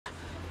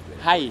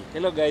Hi,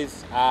 hello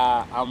guys.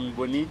 I'm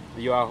Bonny,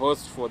 your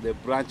host for the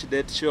Brunch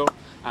Date show,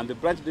 and the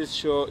Brunch Date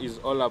show is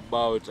all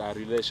about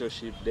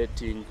relationship,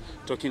 dating,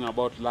 talking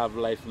about love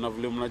life. Na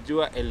vile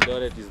mnajua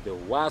Eldoret is the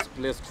worst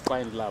place to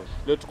find love.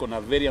 Leo tuko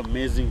na very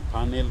amazing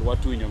panel,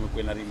 watu wenye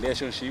wamekuwa na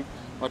relationship,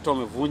 watu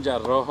wamevunja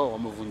roho,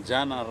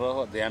 wamevunjana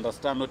roho. They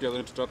understand what we are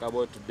going to talk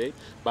about today.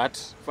 But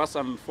first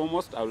and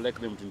foremost, I would like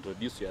them to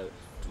introduce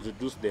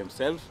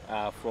themselves.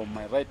 From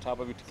my right up,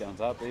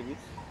 tukianza hapa hivi.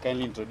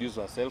 Kindly introduce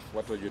yourself.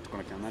 What were you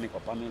going to nani kwa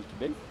panel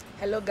today?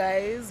 Hello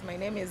guys, my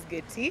name is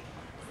Getty.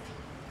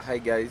 Hi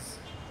guys,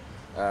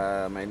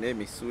 my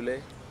name is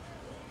Sule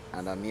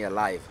and I'm here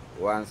live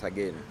once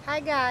again. Hi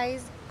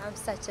guys, I'm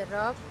Star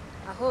Cherop,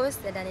 a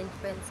host and an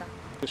influencer.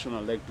 Question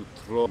I'd like to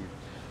throw.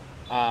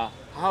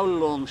 How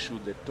long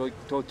should the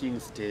talking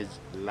stage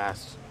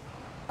last?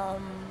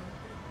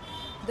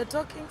 The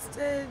talking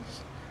stage,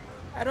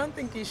 I don't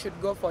think you should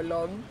go for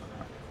long.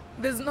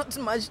 There's not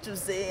much to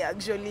say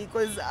actually,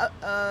 because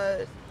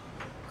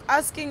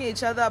asking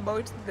each other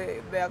about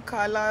their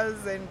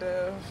colors and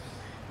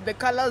the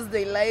colors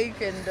they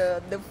like and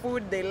the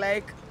food they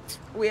like,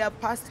 we are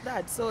past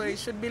that. So it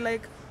should be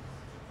like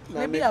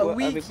maybe a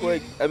week.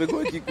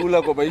 Amekuwa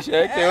kikula kwa maisha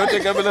yake yote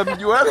kabla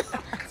mjuane.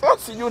 So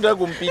sijui ndio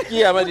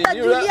kumpikia ama nini.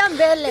 Utajulia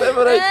mbele.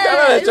 Kama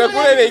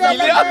chakula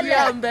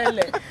imegilia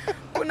mbele.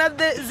 Kuna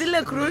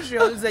zile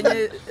crucial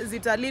zenye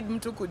zita lead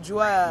mtu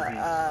kujua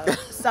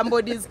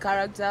somebody's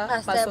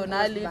character,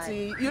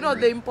 personality, you know,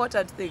 the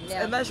important things,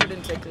 yeah. And that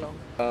shouldn't take long.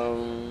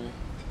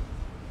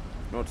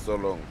 Not so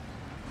long.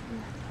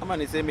 Ama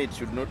niseme it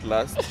should not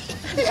last.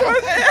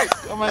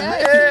 Come on.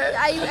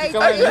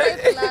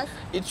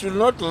 It should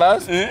not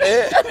last.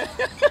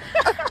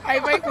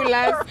 Haifai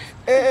kulast.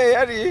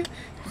 Yaani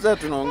sasa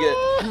tunaongea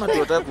kama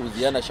tunataka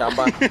kuuziana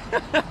shamba.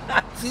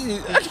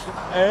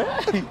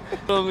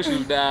 How long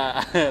should the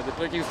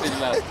talking stage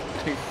last?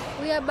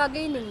 We are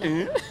bargaining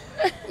now.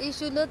 It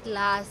should not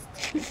last.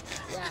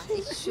 Yeah,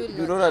 it should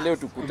not. Unaona leo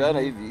tukutana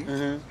hivi,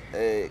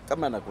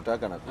 kama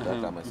nakutaka ama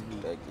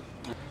sikutaki.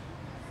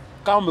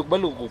 Kama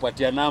umekubali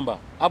kukupatia namba,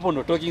 hapo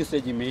ndo talking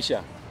stage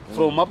imeisha.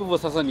 From hapo hivyo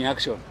sasa ni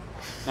action.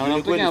 Now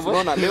I'm talking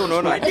about leo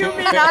unaona. You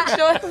mean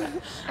action?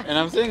 And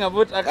I'm saying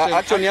about action.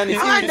 Action yani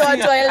si ndo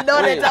watu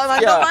Eldoret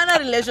ama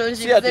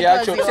relationship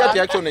zetu. Si ati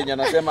action yenye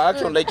anasema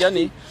action like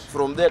yani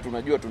from there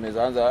tunajua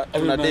tunaweza anza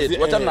tuna date.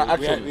 Wacha na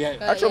action.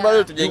 Action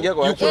bado tujaingia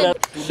kwa action.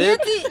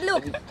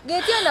 Look,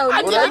 Getty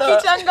anauliza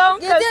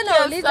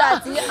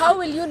how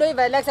will you know if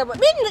I like someone?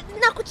 Mimi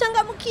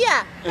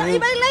nakuchangamkia.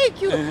 If I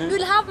like you,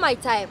 you'll have my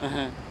time.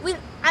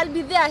 I'll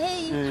be there.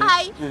 Hey,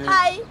 hi,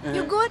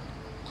 you good?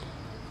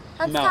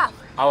 And now, stuff.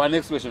 Our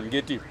next question,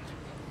 Getty.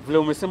 Vile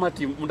umesema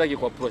ti mundaki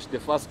ku approach the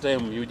first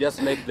time, you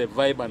just like the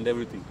vibe and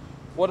everything.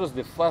 What was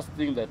the first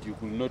thing that you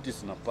could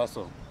notice in a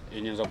person?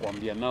 Yenye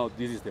kuambia now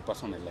this is the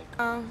person I like.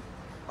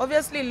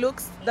 Obviously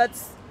looks,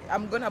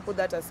 I'm gonna put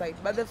that aside.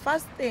 But the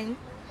first thing,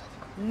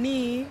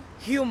 ni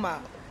humor.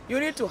 You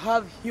need to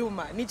have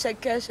humor.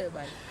 Nichekeshe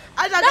bali.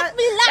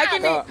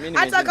 Lakini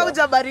hata kama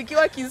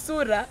hujabarikiwa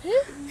kisura,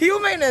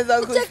 humor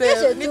inaweza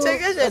kusema.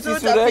 Nichekeshe tu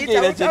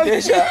utapita.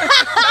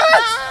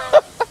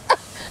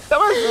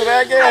 Kama sura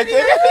yake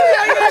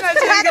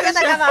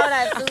inachekesha. Kama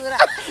una sura.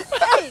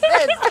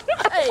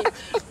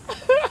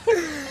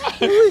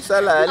 Hey.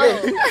 Sala ale.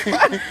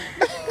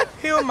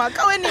 Humor,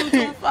 kawe ni mtu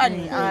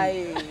mfani.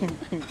 Ai.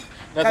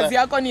 Kazi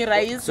yako ni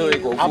rahisi. So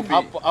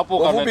hapo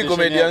kwa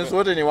comedians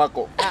wote ni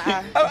wako.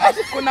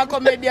 Kuna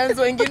comedians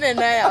wengine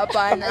naye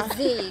hapana.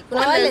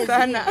 Kuna wale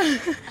sana.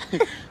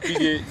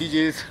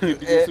 DJ Sule.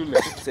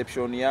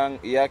 Perception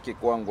yake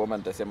kwangu ama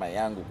nitasema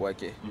yangu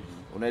kwake.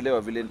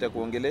 Unaelewa vile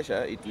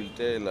nitakuongelesha, it will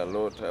tell a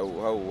lot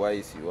how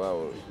wise you are.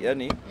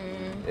 Yani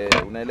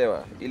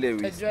unaelewa ile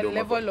wisdom.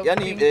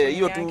 Yani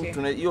hiyo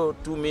hiyo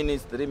 2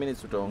 minutes 3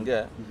 minutes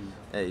utaongea,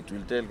 it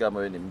will tell kama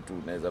wewe ni mtu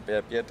unaweza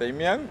pia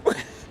time yangu.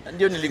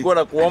 Ndio nilikuwa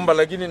na kuomba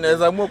lakini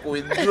naweza amua ku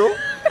withdraw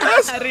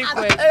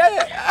request.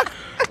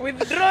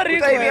 Withdraw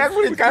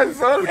request.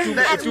 Cancel.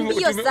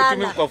 Tumia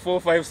kwa 4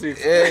 5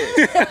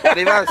 6.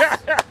 Reverse.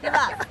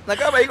 Na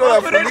kama iko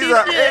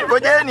nafuliza,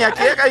 ngojeni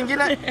akiweka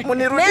ingine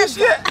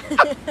munirudishie.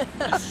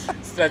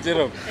 Star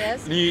Cherop.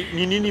 Yes.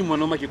 Ni nini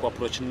mwanaume akiku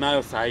approach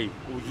nayo sahi?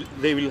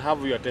 They will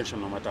have your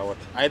attention no matter what.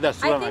 Either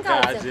sura na kaje.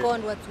 I think I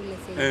second what Sule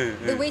said.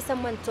 The way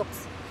someone talks.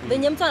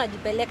 Venye mtu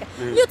anajipeleka.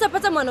 Leo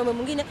utapata mwanaume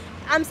mwingine.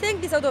 I'm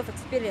saying this out of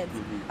experience.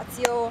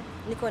 Atio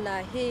niko na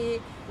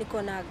hii,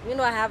 niko na, you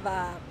know, I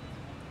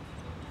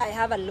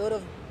have a lot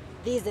of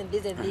this and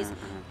this and this.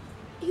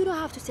 You don't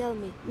have to tell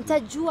me.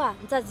 Mtajua,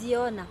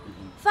 mtaziona.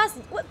 First,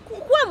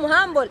 kuwa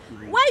humble.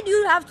 Why do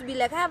you have to be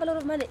like, I have a lot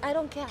of money? I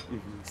don't care.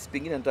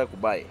 Pengine nataka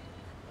kubai.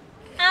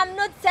 I'm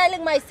not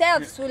selling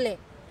myself, Sule.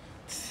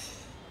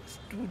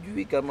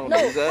 Tujui kama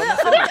unauza.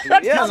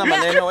 Yeye ana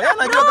maneno. Yeye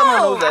anajua kama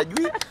unauza.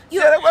 Jui.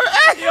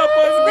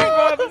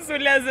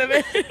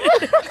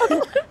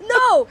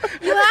 No,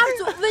 you have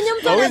to. Venye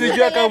mtu hawezi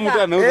jua kama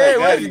mtu anauza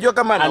gari. Hawezi jua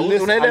kama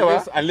anauza,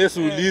 unaelewa? Unless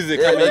uulize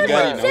kama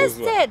gari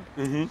inauzwa.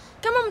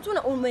 Kama mtu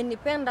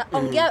umenipenda,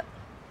 ongea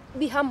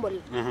be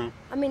humble.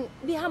 I mean,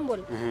 be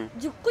humble.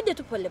 Kuja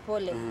tu pole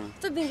pole.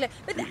 Stop being like,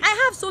 but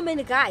I have so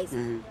many guys.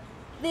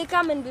 They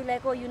come and be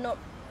like, oh, you know,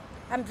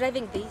 I'm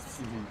driving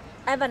this.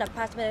 I have an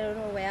apartment, I don't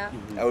know where.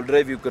 I will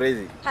drive you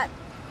crazy. I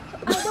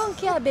don't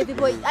care, baby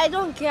boy. I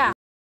don't care.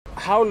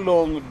 How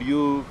long do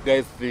you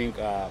guys think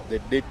the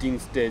dating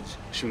stage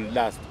should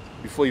last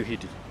before you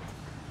hit it?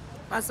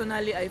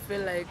 Personally, I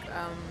feel like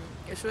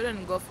you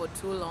shouldn't go for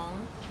too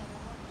long.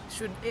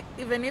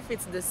 Even if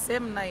it's the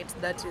same night,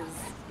 that is,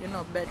 you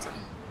know, better.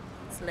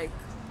 It's like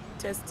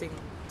test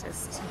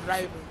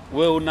driving.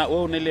 Wewe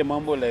unele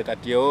mambo like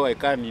ati I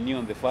can't nini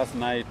on the first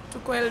night.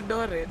 Tuko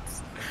Eldoret.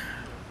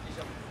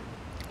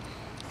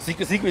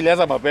 Siku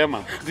ilianza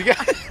mapema.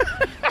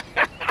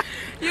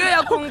 Hiyo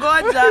ya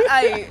kungoja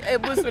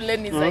hebu Sule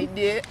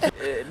nisaidie.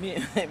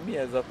 Me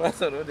as a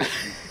person,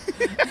 honestly,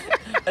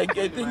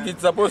 I think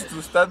it's supposed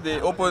to start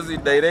the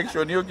opposite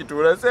direction. Hiyo kitu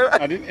unasema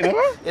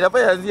inafaa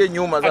ianzie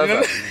nyuma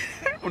sasa.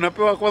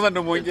 Unapewa kwanza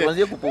ndio muingie.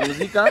 Tuanzie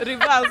kupumzika.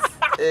 Reverse.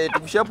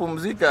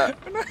 Tukishapumzika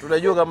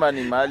tunajua kama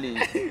ni mahali.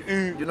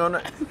 You know,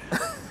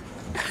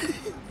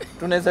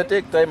 tunaweza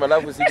take time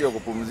alafu sije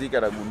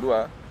kupumzika na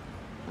gundua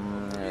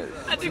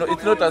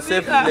it's not a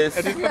safe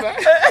place.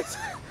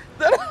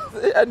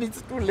 And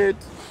it's too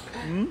late.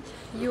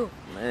 You.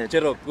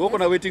 Cherop, uko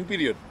na waiting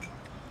period?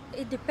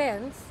 It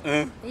depends.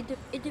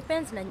 It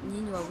depends na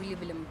nyinyi wawili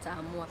vile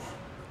mtaamua.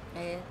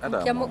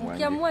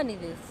 Mkiamua ni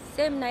the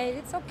same night,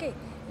 it's okay.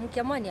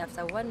 Mkiamua ni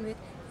after 1 week,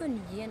 hiyo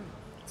ni yenu.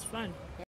 It's fun.